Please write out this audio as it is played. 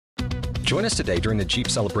Join us today during the Jeep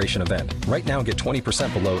Celebration event. Right now, get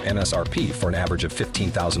 20% below MSRP for an average of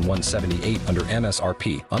 $15,178 under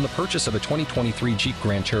MSRP on the purchase of a 2023 Jeep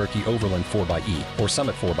Grand Cherokee Overland 4xE or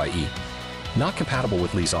Summit 4xE. Not compatible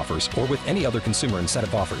with lease offers or with any other consumer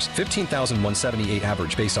incentive offers. $15,178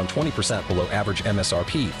 average based on 20% below average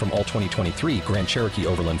MSRP from all 2023 Grand Cherokee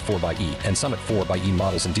Overland 4xE and Summit 4xE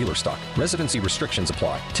models in dealer stock. Residency restrictions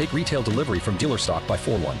apply. Take retail delivery from dealer stock by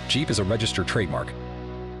 4/1. Jeep is a registered trademark.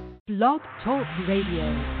 Blog Talk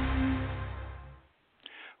Radio.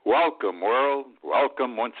 Welcome, world.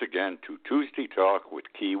 Welcome once again to Tuesday Talk with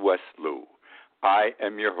Key West Lou. I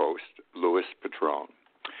am your host, Louis Patrone.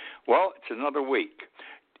 Well, it's another week.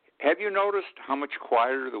 Have you noticed how much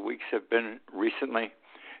quieter the weeks have been recently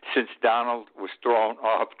since Donald was thrown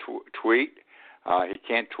off tweet? He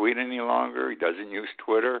can't tweet any longer. He doesn't use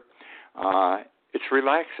Twitter. It's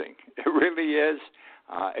relaxing. It really is.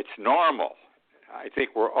 It's normal. I think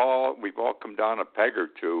we've all come down a peg or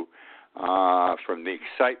two from the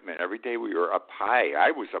excitement. Every day we were up high.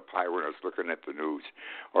 I was up high when I was looking at the news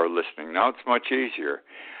or listening. Now it's much easier.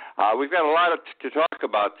 We've got a lot to talk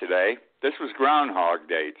about today. This was Groundhog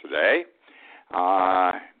Day today.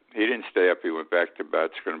 He didn't stay up. He went back to bed.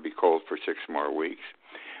 It's going to be cold for 6 more weeks.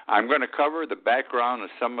 I'm going to cover the background of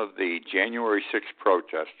some of the January 6th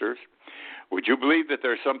protesters. Would you believe that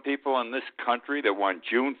there are some people in this country that want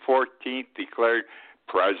June 14th declared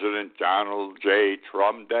President Donald J.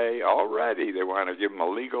 Trump Day already? They want to give him a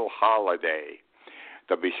legal holiday.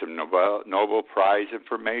 There'll be some Nobel Prize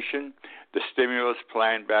information, the stimulus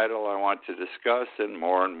plan battle I want to discuss, and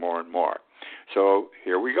more and more and more. So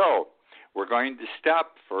here we go. We're going to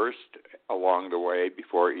stop first along the way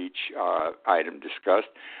before each item discussed.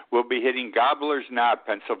 We'll be hitting Gobbler's Knob,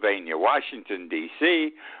 Pennsylvania, Washington,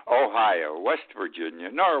 D.C., Ohio, West Virginia,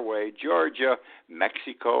 Norway, Georgia,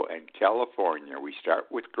 Mexico, and California. We start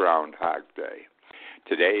with Groundhog Day.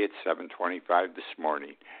 Today it's 7:25 this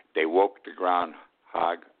morning. They woke the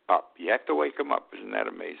groundhog up. You have to wake him up. Isn't that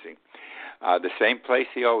amazing? The same place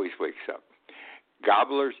he always wakes up.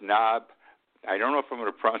 Gobbler's Knob. I don't know if I'm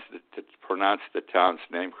going to pronounce the town's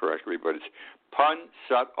name correctly, but it's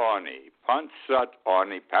Punxsutawney,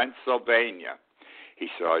 Pennsylvania. He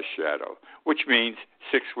saw a shadow, which means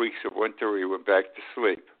 6 weeks of winter he went back to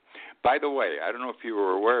sleep. By the way, I don't know if you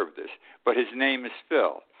were aware of this, but his name is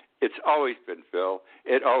Phil. It's always been Phil.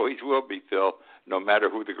 It always will be Phil, no matter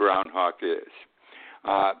who the groundhog is.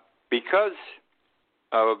 Because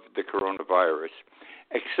of the coronavirus,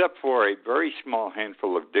 except for a very small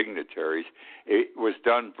handful of dignitaries, it was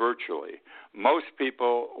done virtually. Most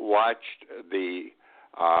people watched the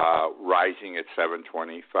rising at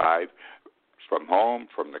 7:25 from home,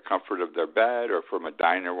 from the comfort of their bed, or from a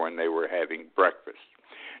diner when they were having breakfast.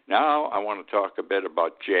 Now I want to talk a bit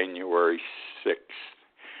about January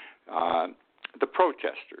 6th. The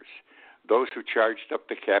protesters, those who charged up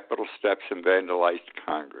the Capitol steps and vandalized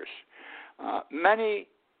Congress. Many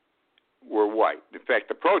were white. In fact,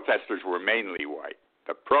 the protesters were mainly white.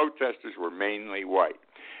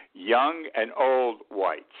 Young and old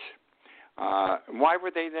whites. Why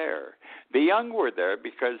were they there? The young were there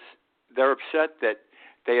because they're upset that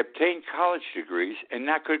they obtained college degrees and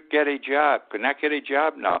could not get a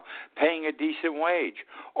job now, paying a decent wage,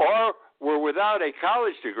 or were without a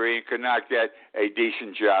college degree and could not get a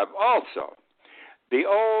decent job also. The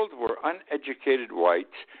old were uneducated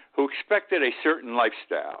whites who expected a certain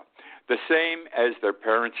lifestyle, the same as their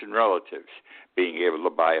parents and relatives, being able to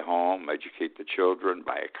buy a home, educate the children,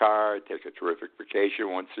 buy a car, take a terrific vacation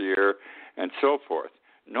once a year, and so forth.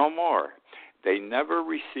 No more. They never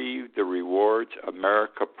received the rewards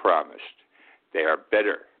America promised. They are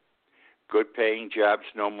bitter. Good paying jobs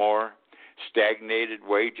no more, stagnated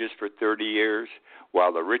wages for 30 years,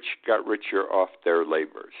 while the rich got richer off their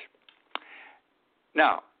labors.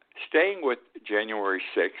 Now, staying with January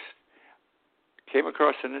 6th, came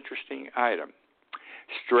across an interesting item.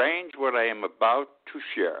 Strange what I am about to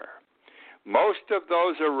share. Most of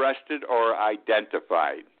those arrested or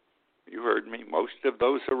identified, you heard me, most of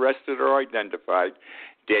those arrested or identified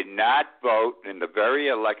did not vote in the very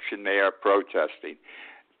election they are protesting.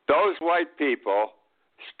 Those white people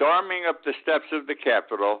storming up the steps of the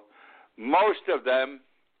Capitol, most of them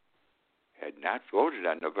had not voted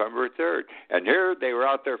on November 3rd. And here they were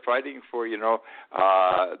out there fighting for, against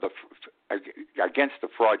the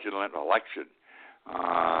fraudulent election,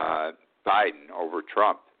 Biden over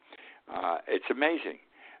Trump. It's amazing.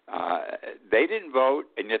 They didn't vote,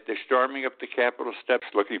 and yet they're storming up the Capitol steps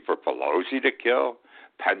looking for Pelosi to kill,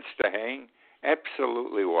 Pence to hang.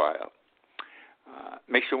 Absolutely wild.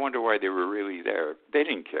 Makes you wonder why they were really there. They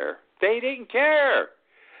didn't care.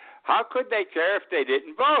 How could they care if they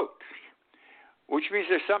didn't vote? which means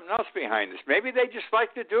there's something else behind this. Maybe they just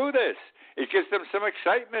like to do this. It gives them some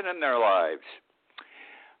excitement in their lives.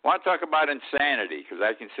 I want to talk about insanity because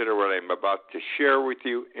I consider what I'm about to share with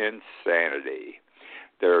you insanity.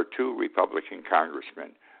 There are 2 Republican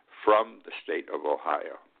congressmen from the state of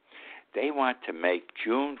Ohio. They want to make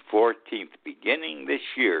June 14th, beginning this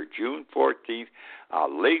year, June 14th, a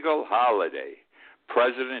legal holiday,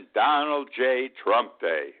 President Donald J. Trump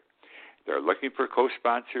Day. They're looking for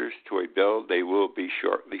co-sponsors to a bill they will be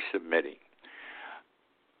shortly submitting.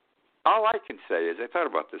 All I can say is, I thought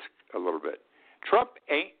about this a little bit. Trump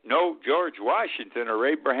ain't no George Washington or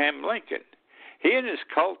Abraham Lincoln. He and his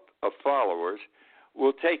cult of followers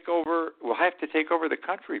will have to take over the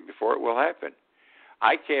country before it will happen.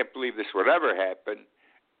 I can't believe this would ever happen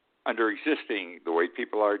under existing the way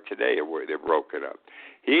people are today, or where they're broken up.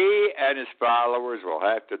 He and his followers will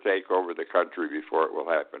have to take over the country before it will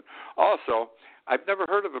happen. Also, I've never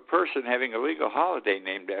heard of a person having a legal holiday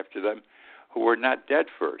named after them who were not dead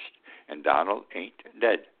first, and Donald ain't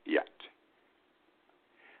dead yet.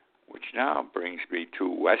 Which now brings me to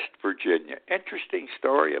West Virginia. Interesting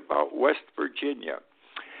story about West Virginia.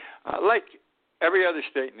 Like every other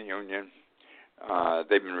state in the Union,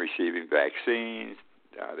 they've been receiving vaccines.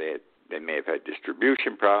 They may have had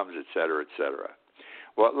distribution problems, et cetera, et cetera.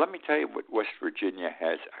 Well, let me tell you what West Virginia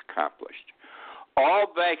has accomplished. All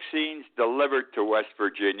vaccines delivered to West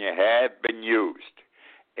Virginia have been used.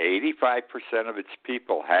 85% of its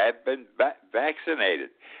people have been vaccinated.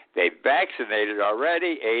 They've vaccinated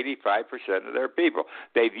already 85% of their people.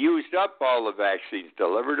 They've used up all the vaccines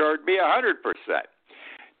delivered, or it'd be 100%.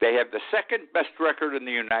 They have the second best record in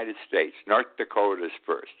the United States. North Dakota is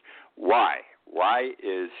first. Why? Why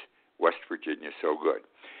is West Virginia so good?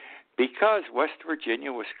 Because West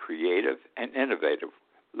Virginia was creative and innovative.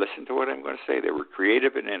 Listen to what I'm going to say. They were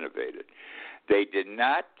creative and innovative. They did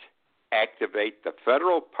not activate the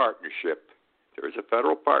federal partnership. There is a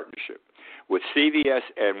federal partnership with CVS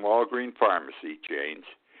and Walgreens pharmacy chains,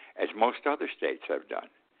 as most other states have done.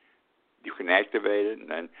 You can activate it, and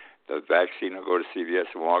then the vaccine will go to CVS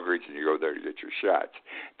and Walgreens, and you go there to get your shots.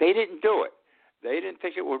 They didn't do it. They didn't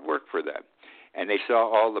think it would work for them, and they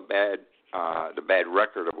saw all the bad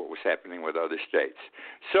record of what was happening with other states.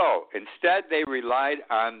 So instead, they relied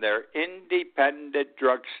on their independent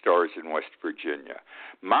drugstores in West Virginia,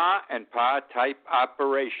 ma and pa type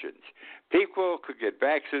operations. People could get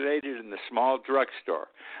vaccinated in the small drugstore.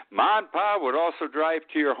 Ma and pa would also drive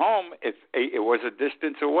to your home if it was a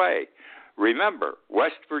distance away. Remember,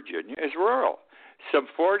 West Virginia is rural. Some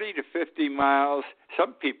 40 to 50 miles,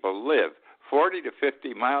 some people live 40 to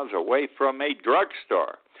 50 miles away from a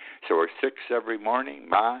drugstore. So at 6 every morning,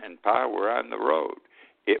 Ma and Pa were on the road.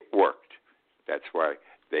 It worked. That's why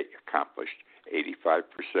they accomplished 85%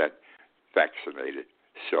 vaccinated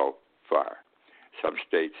so far. Some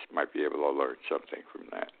states might be able to learn something from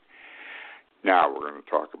that. Now we're going to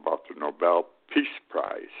talk about the Nobel Peace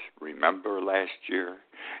Prize. Remember last year,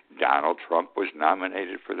 Donald Trump was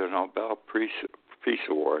nominated for the Nobel Peace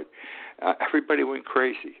Award. Everybody went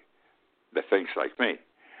crazy. The things like me.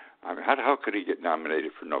 I mean, how could he get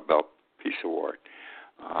nominated for Nobel Peace Award?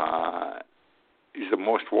 He's the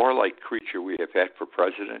most warlike creature we have had for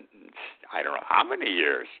president in I don't know how many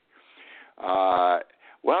years.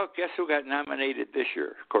 Well, guess who got nominated this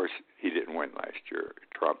year? Of course, he didn't win last year,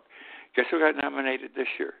 Trump. Guess who got nominated this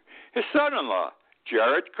year? His son-in-law,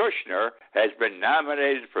 Jared Kushner, has been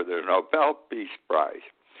nominated for the Nobel Peace Prize.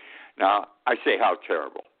 Now, I say how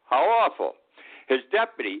terrible, how awful. His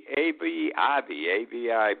deputy, Avi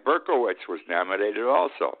Berkowitz, was nominated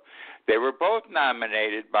also. They were both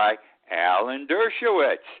nominated by Alan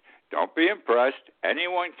Dershowitz. Don't be impressed.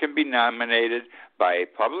 Anyone can be nominated by a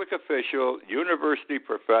public official, university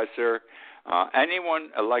professor, anyone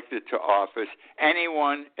elected to office,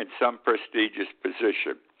 anyone in some prestigious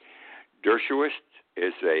position. Dershowitz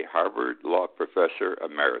is a Harvard Law professor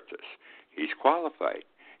emeritus. He's qualified.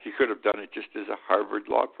 He could have done it just as a Harvard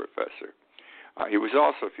Law professor. He was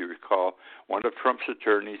also, if you recall, one of Trump's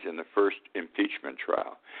attorneys in the first impeachment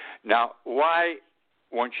trial. Now, why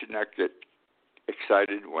one should not get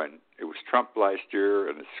excited when it was Trump last year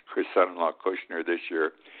and his son-in-law Kushner this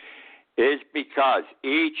year is because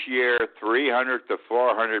each year 300 to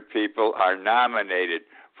 400 people are nominated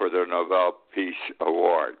for the Nobel Peace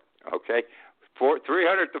Award. Okay?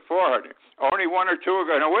 300 to 400. Only one or two are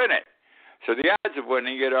going to win it. So the odds of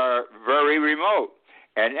winning it are very remote.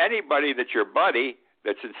 And anybody that's your buddy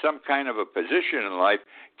that's in some kind of a position in life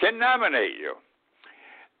can nominate you.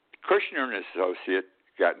 Kushner and Associate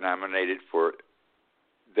got nominated for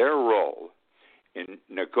their role in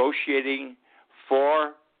negotiating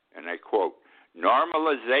for, and I quote,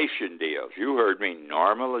 normalization deals. You heard me,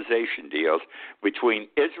 normalization deals between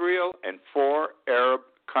Israel and 4 Arab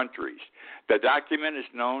countries. The document is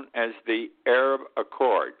known as the Arab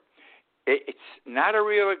Accord. It's not a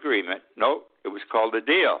real agreement. No, it was called a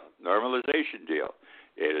deal, normalization deal.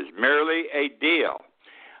 It is merely a deal.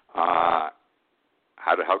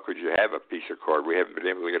 How could you have a peace accord? We haven't been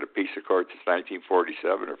able to get a peace accord since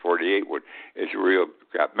 1947 or 48 when Israel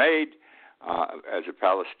got made as a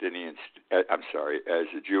as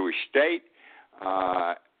a Jewish state.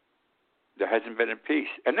 There hasn't been a peace,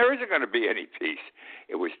 and there isn't going to be any peace.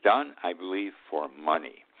 It was done, I believe, for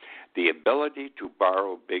money, the ability to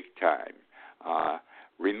borrow big time.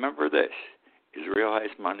 Remember this. Israel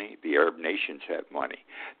has money. The Arab nations have money.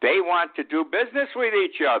 They want to do business with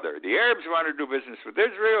each other. The Arabs want to do business with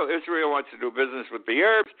Israel. Israel wants to do business with the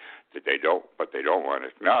Arabs. But they don't want to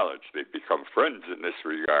acknowledge they've become friends in this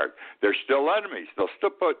regard. They're still enemies. They'll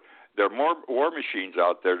still put their more war machines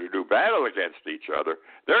out there to do battle against each other.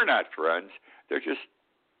 They're not friends. They're just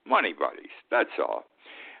money buddies. That's all.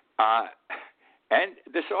 And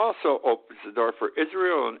this also opens the door for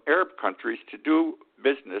Israel and Arab countries to do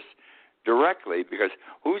business directly, because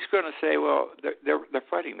who's going to say, well, they're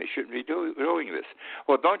fighting, they shouldn't be doing this?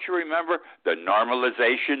 Well, don't you remember the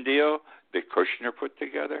normalization deal that Kushner put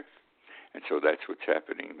together? And so that's what's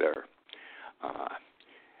happening there.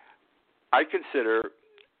 I consider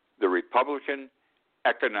the Republican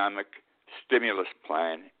economic stimulus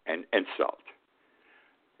plan an insult.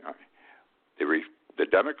 All right. The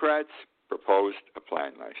Democrats proposed a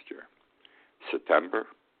plan last year, September,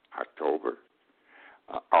 October,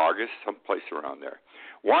 August, someplace around there.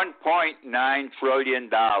 $1.9 trillion.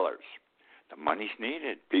 The money's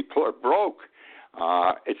needed. People are broke.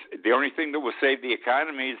 It's the only thing that will save the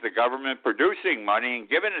economy is the government producing money and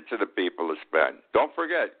giving it to the people to spend. Don't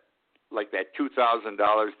forget, like that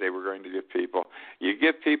 $2,000 they were going to give people. You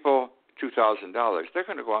give people $2,000, they're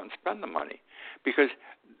going to go out and spend the money because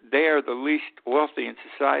they are the least wealthy in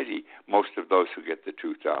society, most of those who get the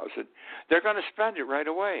 $2,000. They're going to spend it right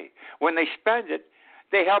away. When they spend it,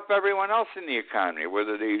 they help everyone else in the economy,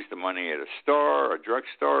 whether they use the money at a store, a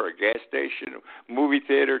drugstore, a gas station, a movie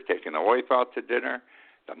theater, taking the wife out to dinner.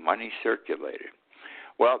 The money's circulated.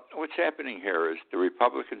 Well, what's happening here is the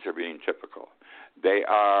Republicans are being typical. They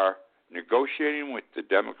are negotiating with the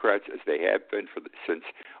Democrats as they have been since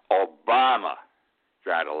Obama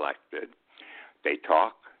got elected. They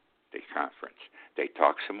talk, they conference. They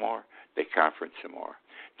talk some more, they conference some more.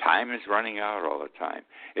 Time is running out all the time.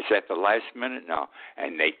 It's at the last minute now,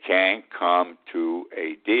 and they can't come to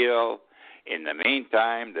a deal. In the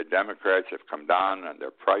meantime, the Democrats have come down on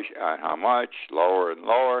their price, on how much, lower and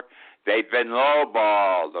lower. They've been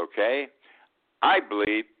lowballed, okay? I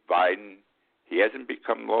believe Biden, he hasn't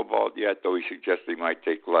become lowballed yet, though he suggests he might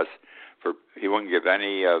take less. He wouldn't give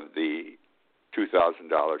any of the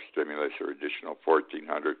 $2,000 stimulus or additional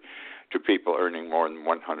 $1,400 to people earning more than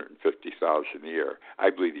 $150,000 a year. I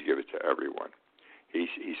believe he give it to everyone. He's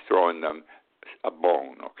throwing them a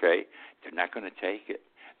bone, okay? They're not going to take it.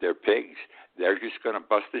 They're pigs. They're just going to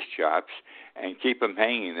bust his chops and keep him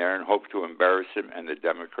hanging there and hope to embarrass him and the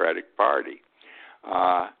Democratic Party.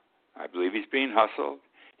 I believe he's being hustled.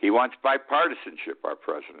 He wants bipartisanship, our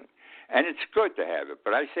president. And it's good to have it,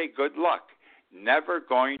 but I say good luck. Never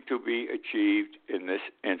going to be achieved in this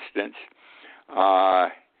instance.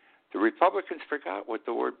 The Republicans forgot what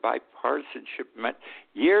the word bipartisanship meant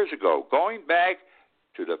years ago, going back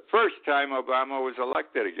to the first time Obama was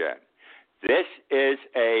elected again. This is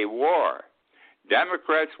a war.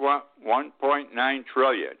 Democrats want $1.9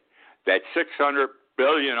 trillion. That $600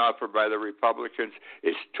 billion offered by the Republicans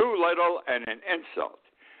is too little and an insult.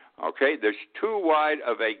 Okay, there's too wide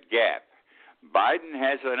of a gap. Biden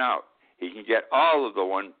has an out. He can get all of the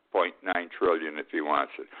 $1.9 trillion if he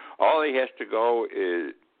wants it. All he has to go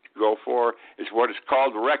for is what is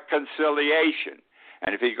called reconciliation.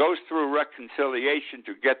 And if he goes through reconciliation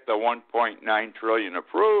to get the $1.9 trillion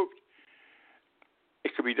approved,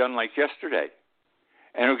 it could be done like yesterday.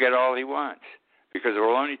 And he'll get all he wants because it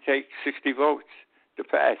will only take 60 votes to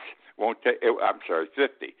pass.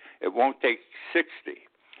 50. It won't take 60.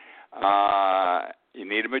 You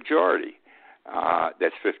need a majority.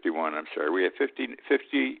 That's 51, We have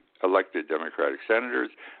 50 elected Democratic senators,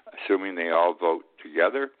 assuming they all vote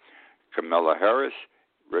together. Kamala Harris,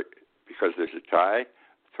 because there's a tie,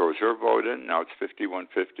 throws her vote in. Now it's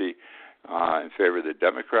 51-50 in favor of the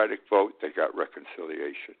Democratic vote. They got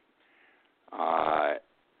reconciliation.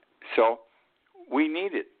 So we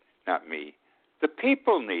need it, not me. The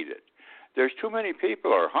people need it. There's too many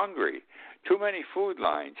people who are hungry, too many food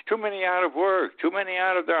lines, too many out of work, too many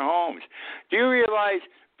out of their homes. Do you realize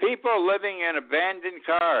People living in abandoned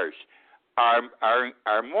cars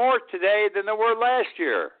are more today than there were last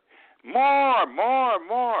year.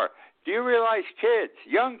 More. Do you realize kids,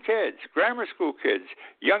 young kids, grammar school kids,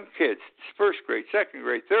 young kids, first grade, second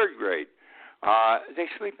grade, third grade, they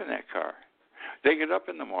sleep in that car. They get up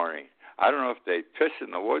in the morning. I don't know if they piss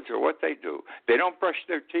in the woods or what they do. They don't brush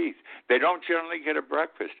their teeth. They don't generally get a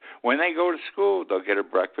breakfast. When they go to school, they'll get a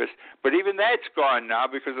breakfast. But even that's gone now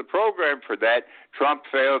because the program for that Trump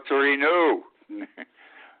failed to renew.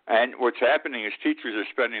 And what's happening is teachers are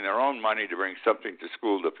spending their own money to bring something to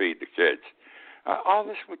school to feed the kids. All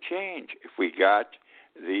this would change if we got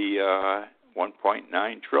the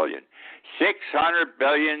 $1.9 trillion. $600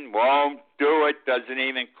 billion won't do it. Doesn't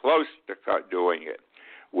even close to doing it.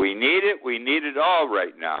 We need it. We need it all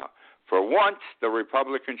right now. For once, the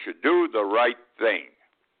Republicans should do the right thing.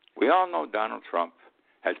 We all know Donald Trump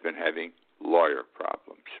has been having lawyer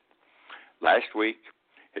problems. Last week,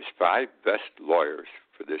 his 5 best lawyers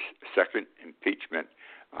for this second impeachment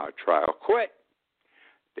trial quit.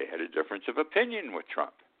 They had a difference of opinion with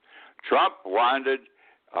Trump. Trump wanted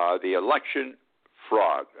the election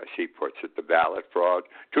fraud, as he puts it, the ballot fraud,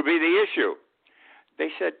 to be the issue. They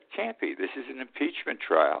said, can't be. This is an impeachment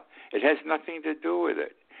trial. It has nothing to do with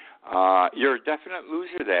it. You're a definite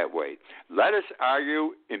loser that way. Let us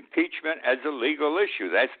argue impeachment as a legal issue.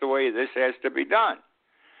 That's the way this has to be done.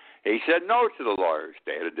 He said no to the lawyers.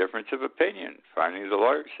 They had a difference of opinion. Finally, the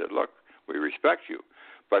lawyers said, look, we respect you,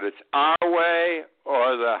 but it's our way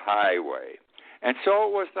or the highway. And so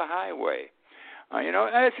it was the highway.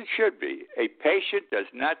 As it should be. A patient does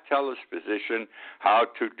not tell his physician how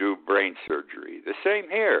to do brain surgery. The same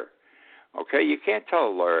here. Okay, you can't tell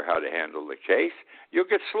a lawyer how to handle the case. You'll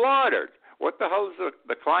get slaughtered. What the hell does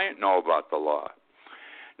the client know about the law?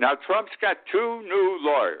 Now, Trump's got 2 new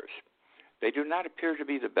lawyers. They do not appear to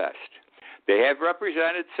be the best. They have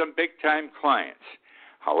represented some big-time clients.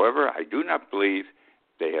 However, I do not believe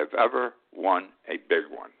they have ever won a big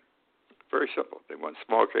one. Very simple. They won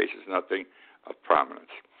small cases, nothing of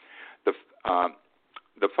prominence. The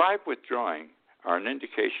 5 withdrawing are an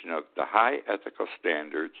indication of the high ethical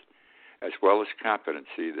standards as well as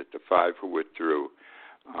competency that the 5 who withdrew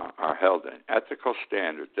are held in. Ethical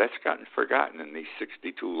standards, that's gotten forgotten in these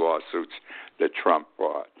 62 lawsuits that Trump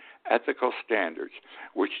brought. Ethical standards,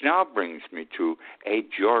 which now brings me to a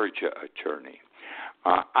Georgia attorney.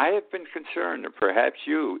 I have been concerned, and perhaps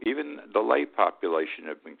you, even the lay population,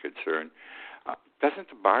 have been concerned. Doesn't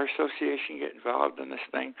the Bar Association get involved in this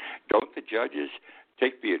thing? Don't the judges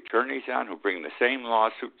take the attorneys on who bring the same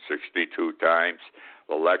lawsuit 62 times,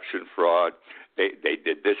 election fraud? They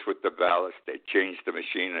did this with the ballots. They changed the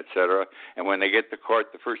machine, etc. And when they get to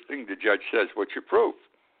court, the first thing the judge says, what's your proof?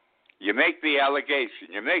 You make the allegation.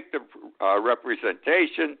 You make the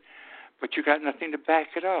representation, but you got nothing to back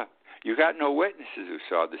it up. You got no witnesses who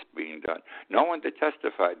saw this being done. No one that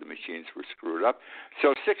testified the machines were screwed up.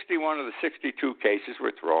 So 61 of the 62 cases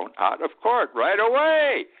were thrown out of court right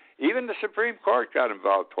away. Even the Supreme Court got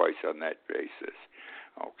involved twice on that basis.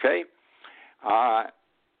 Okay?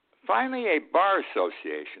 Finally, a bar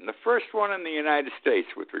association, the first one in the United States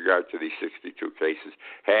with regard to these 62 cases,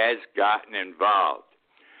 has gotten involved.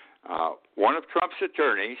 One of Trump's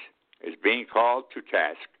attorneys is being called to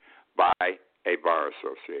task by a bar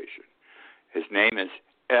association. His name is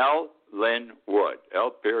L. Lynn Wood,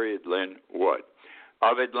 L. Lynn Wood,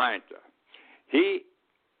 of Atlanta. He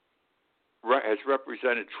has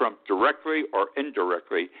represented Trump directly or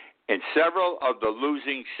indirectly in several of the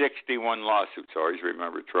losing 61 lawsuits. Always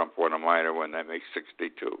remember Trump won a minor one, that makes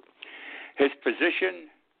 62. His position,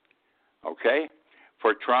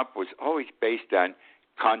 for Trump was always based on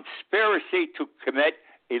conspiracy to commit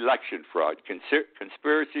election fraud,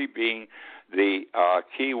 conspiracy being the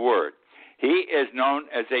key word. He is known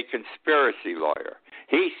as a conspiracy lawyer.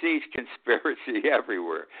 He sees conspiracy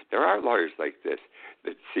everywhere. There are lawyers like this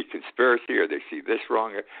that see conspiracy or they see this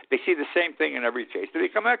wrong. They see the same thing in every case. They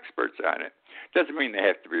become experts on it. Doesn't mean they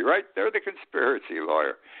have to be right. They're the conspiracy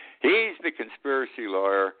lawyer. He's the conspiracy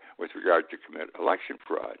lawyer with regard to commit election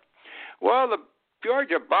fraud. Well, the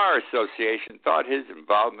Georgia Bar Association thought his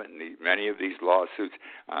involvement in many of these lawsuits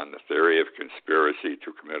on the theory of conspiracy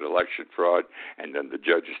to commit election fraud, and then the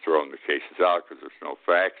judges throwing the cases out because there's no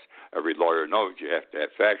facts. Every lawyer knows you have to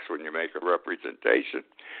have facts when you make a representation.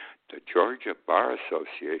 The Georgia Bar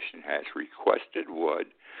Association has requested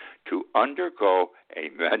Wood to undergo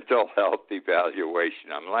a mental health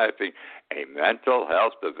evaluation. I'm laughing. A mental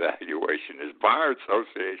health evaluation. His Bar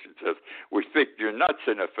Association says, we think you're nuts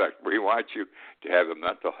in effect. We want you to have a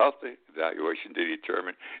mental health evaluation to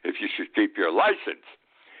determine if you should keep your license.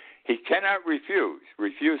 He cannot refuse.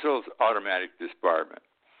 Refusal is automatic disbarment.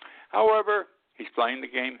 However, he's playing the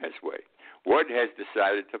game his way. Wood has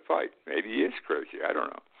decided to fight. Maybe he is crazy. I don't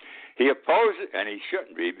know. He opposes, and he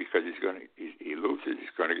shouldn't be because he loses.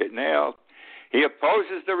 He's going to get nailed. He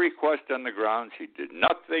opposes the request on the grounds he did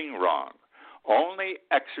nothing wrong, only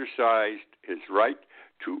exercised his right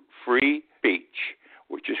to free speech,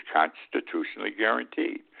 which is constitutionally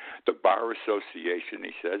guaranteed. The Bar Association,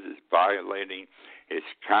 he says, is violating his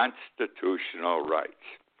constitutional rights.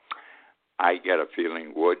 I get a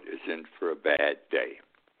feeling Wood is in for a bad day.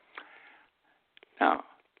 Now,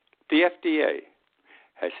 the FDA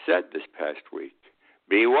has said this past week,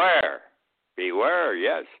 beware,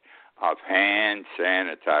 yes, of hand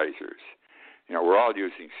sanitizers. You know, we're all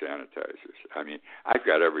using sanitizers. I mean, I've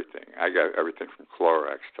got everything. I got everything from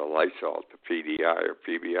Clorox to Lysol to PDI or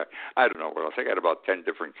PBI. I don't know what else. I got about 10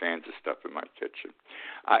 different cans of stuff in my kitchen.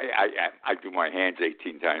 I do my hands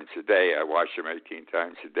 18 times a day. I wash them 18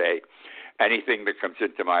 times a day. Anything that comes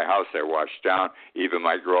into my house, I wash down, even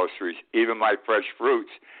my groceries, even my fresh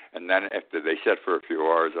fruits. And then after they set for a few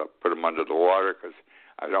hours, I'll put them under the water because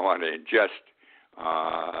I don't want to ingest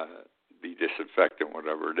the disinfectant,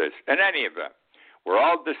 whatever it is. In any event, we're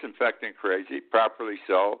all disinfectant crazy, properly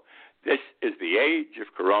so. This is the age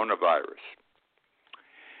of coronavirus.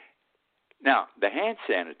 Now, the hand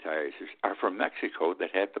sanitizers are from Mexico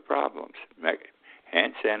that had the problems.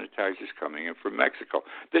 Hand sanitizers coming in from Mexico.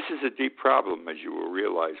 This is a deep problem, as you will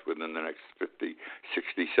realize within the next 50,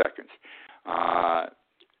 60 seconds.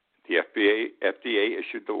 The FDA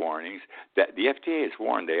issued the warnings that the FDA has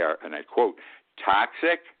warned they are, and I quote,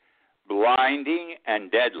 toxic, blinding, and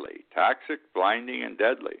deadly. Toxic, blinding, and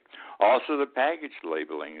deadly. Also, the package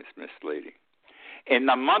labeling is misleading. In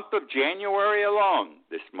the month of January alone,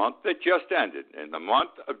 this month that just ended, in the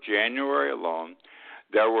month of January alone,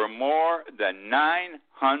 there were more than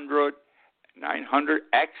 900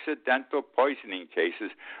 accidental poisoning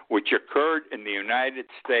cases which occurred in the United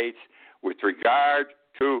States with regard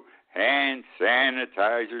to hand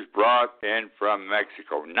sanitizers brought in from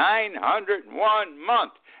Mexico. 901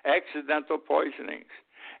 month accidental poisonings.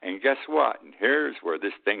 And guess what? And here's where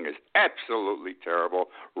this thing is absolutely terrible,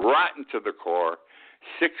 rotten to the core.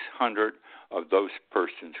 600 of those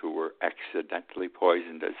persons who were accidentally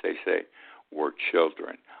poisoned, as they say, were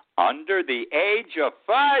children. Under the age of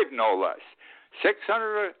 5, no less.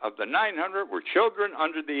 600 of the 900 were children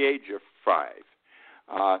under the age of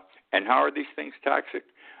 5. And how are these things toxic?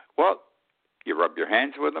 Well, you rub your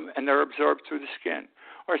hands with them, and they're absorbed through the skin.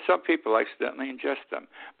 Or some people accidentally ingest them.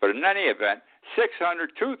 But in any event,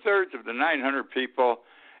 600, two-thirds of the 900 people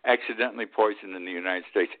accidentally poisoned in the United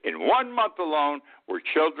States in 1 month alone were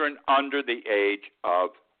children under the age of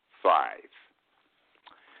 5.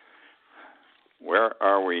 Where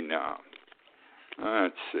are we now?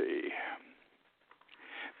 Let's see.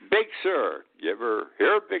 Big Sur. You ever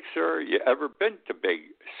hear of Big Sur? You ever been to Big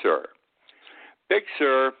Sur? Big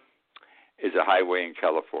Sur is a highway in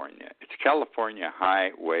California. It's California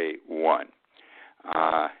Highway 1.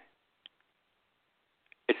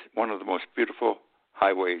 It's one of the most beautiful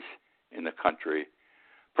highways in the country,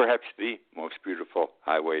 perhaps the most beautiful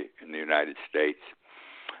highway in the United States.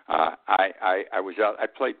 I was out. I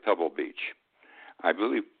played Pebble Beach. I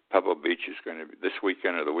believe Pebble Beach is going to be this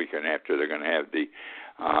weekend or the weekend after. They're going to have the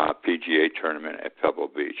PGA tournament at Pebble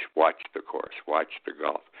Beach. Watch the course. Watch the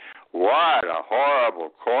golf. What a horrible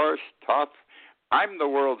course. Tough. I'm the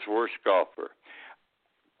world's worst golfer.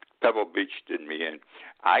 Pebble Beach did me in.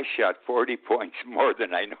 I shot 40 points more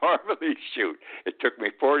than I normally shoot. It took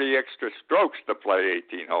me 40 extra strokes to play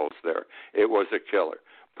 18 holes there. It was a killer.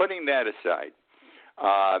 Putting that aside,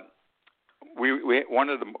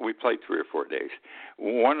 we played 3 or 4 days.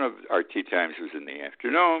 One of our tee times was in the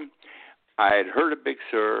afternoon. I had heard of Big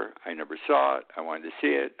Sur. I never saw it. I wanted to see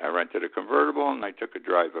it. I rented a convertible, and I took a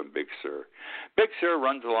drive on Big Sur. Big Sur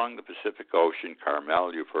runs along the Pacific Ocean.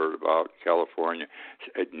 Carmel, you've heard about, California,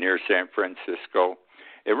 near San Francisco.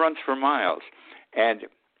 It runs for miles, and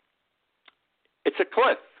it's a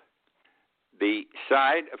cliff. The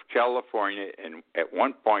side of California, at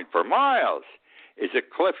one point for miles, is a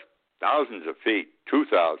cliff, thousands of feet,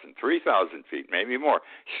 2,000, 3,000 feet, maybe more,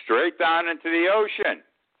 straight down into the ocean.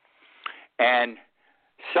 And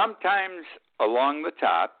sometimes along the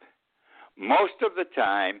top, most of the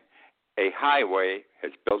time, a highway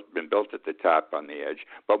has been built at the top on the edge,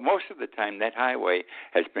 but most of the time that highway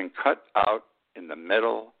has been cut out in the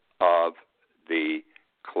middle of the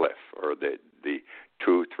cliff, or the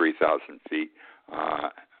 2,000-3,000 feet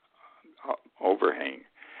overhang.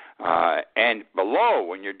 And below,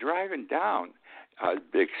 when you're driving down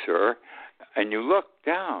Big Sur, and you look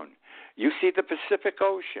down, you see the Pacific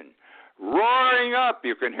Ocean roaring up.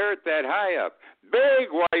 You can hear it that high up. Big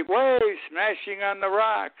white waves smashing on the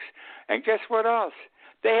rocks. And guess what else?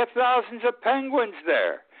 They have thousands of penguins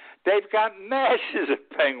there. They've got masses of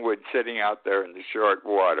penguins sitting out there in the short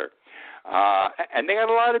water. And they got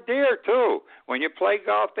a lot of deer, too. When you play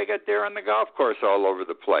golf, they got deer on the golf course all over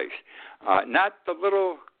the place. Not the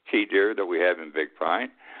little key deer that we have in Big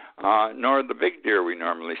Pine, nor the big deer we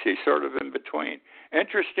normally see, sort of in between.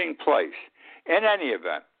 Interesting place. In any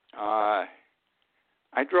event, I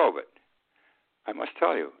drove it. I must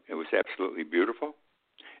tell you, it was absolutely beautiful.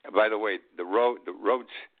 And by the way, the road's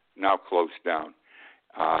now closed down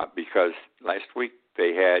because last week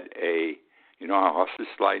they had you know how houses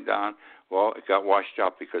slide down? Well, it got washed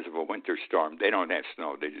out because of a winter storm. They don't have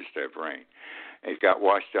snow, they just have rain. It got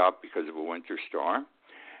washed out because of a winter storm,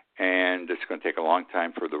 and it's going to take a long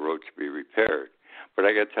time for the road to be repaired. But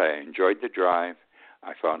I got to tell you, I enjoyed the drive.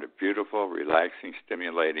 I found it beautiful, relaxing,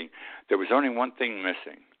 stimulating. There was only one thing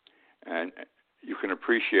missing, and you can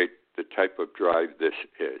appreciate the type of drive this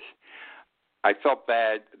is. I felt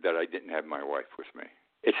bad that I didn't have my wife with me.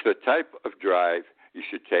 It's the type of drive you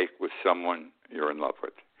should take with someone you're in love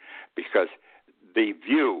with, because the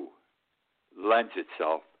view lends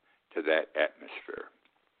itself to that atmosphere.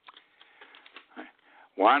 I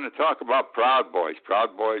want to talk about Proud Boys.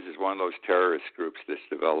 Proud Boys is one of those terrorist groups that's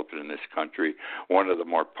developed in this country, one of the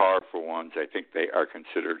more powerful ones. I think they are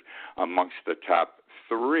considered amongst the top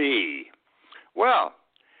 3. Well,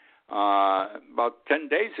 about 10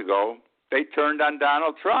 days ago, they turned on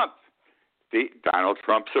Donald Trump. Donald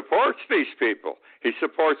Trump supports these people. He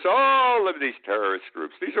supports all of these terrorist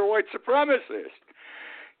groups. These are white supremacists.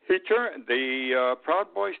 The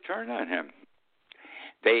Proud Boys turned on him.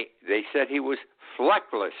 They said he was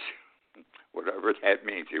fleckless, whatever that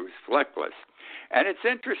means. He was fleckless. And it's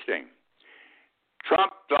interesting.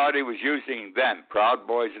 Trump thought he was using them, Proud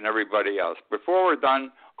Boys and everybody else. Before we're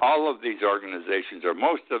done, all of these organizations, or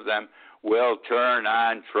most of them, will turn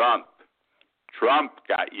on Trump. Trump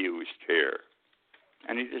got used here,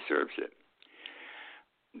 and he deserves it.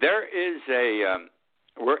 There is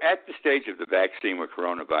we're at the stage of the vaccine with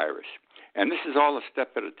coronavirus, and this is all a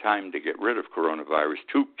step at a time to get rid of coronavirus,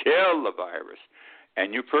 to kill the virus.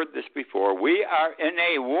 And you've heard this before. We are in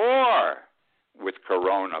a war with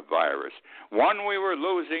coronavirus. One we were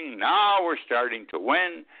losing, now we're starting to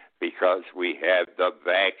win because we have the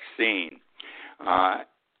vaccine.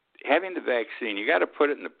 Having the vaccine, you got to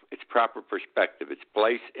put it in its proper perspective, its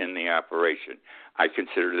place in the operation. I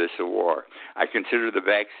consider this a war. I consider the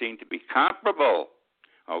vaccine to be comparable,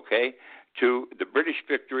 to the British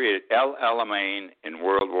victory at El Alamein in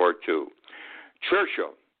World War II.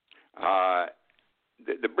 Churchill,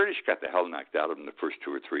 the British got the hell knocked out of them the first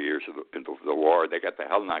 2 or 3 years of the war. They got the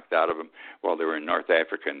hell knocked out of them while they were in North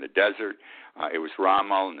Africa in the desert. It was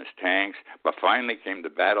Rommel and his tanks, but finally came the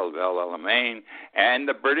Battle of El Alamein, and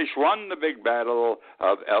the British won the big Battle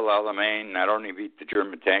of El Alamein. Not only beat the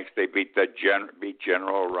German tanks, they beat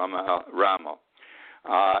General Rommel.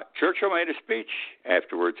 Churchill made a speech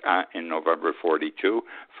afterwards in November 42,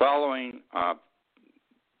 following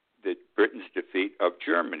Britain's defeat of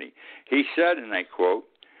Germany. He said, and I quote,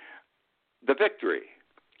 "The victory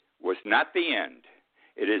was not the end.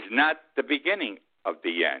 It is not the beginning of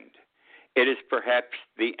the end. It is perhaps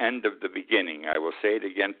the end of the beginning." I will say it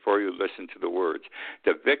again for you. Listen to the words.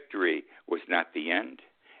 The victory was not the end.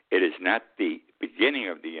 It is not the beginning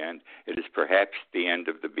of the end. It is perhaps the end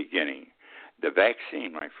of the beginning. The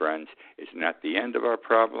vaccine, my friends, is not the end of our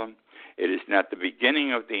problem. It is not the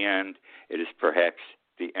beginning of the end. It is perhaps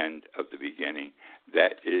the end of the beginning.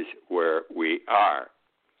 That is where we are.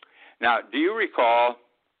 Now, do you recall,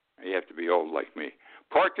 you have to be old like me,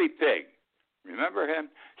 Porky Pig? Remember him?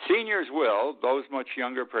 Seniors will, those much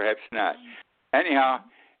younger perhaps not. Anyhow,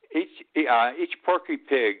 each Porky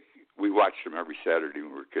Pig, we watched them every Saturday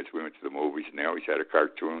when we were kids. We went to the movies, and they always had a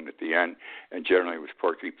cartoon at the end, and generally it was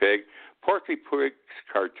Porky Pig. Porky Pig's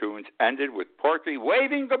cartoons ended with Porky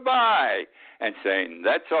waving goodbye and saying,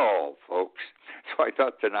 "That's all, folks." So I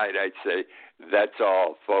thought tonight I'd say, "That's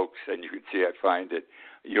all, folks," and you can see I find it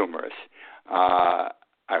humorous. I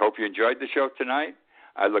hope you enjoyed the show tonight.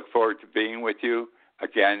 I look forward to being with you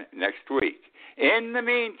again next week. In the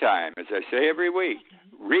meantime, as I say every week,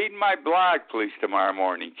 read my blog, please, tomorrow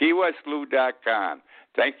morning, KeyWestLou.com.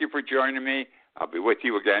 Thank you for joining me. I'll be with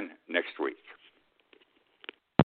you again next week.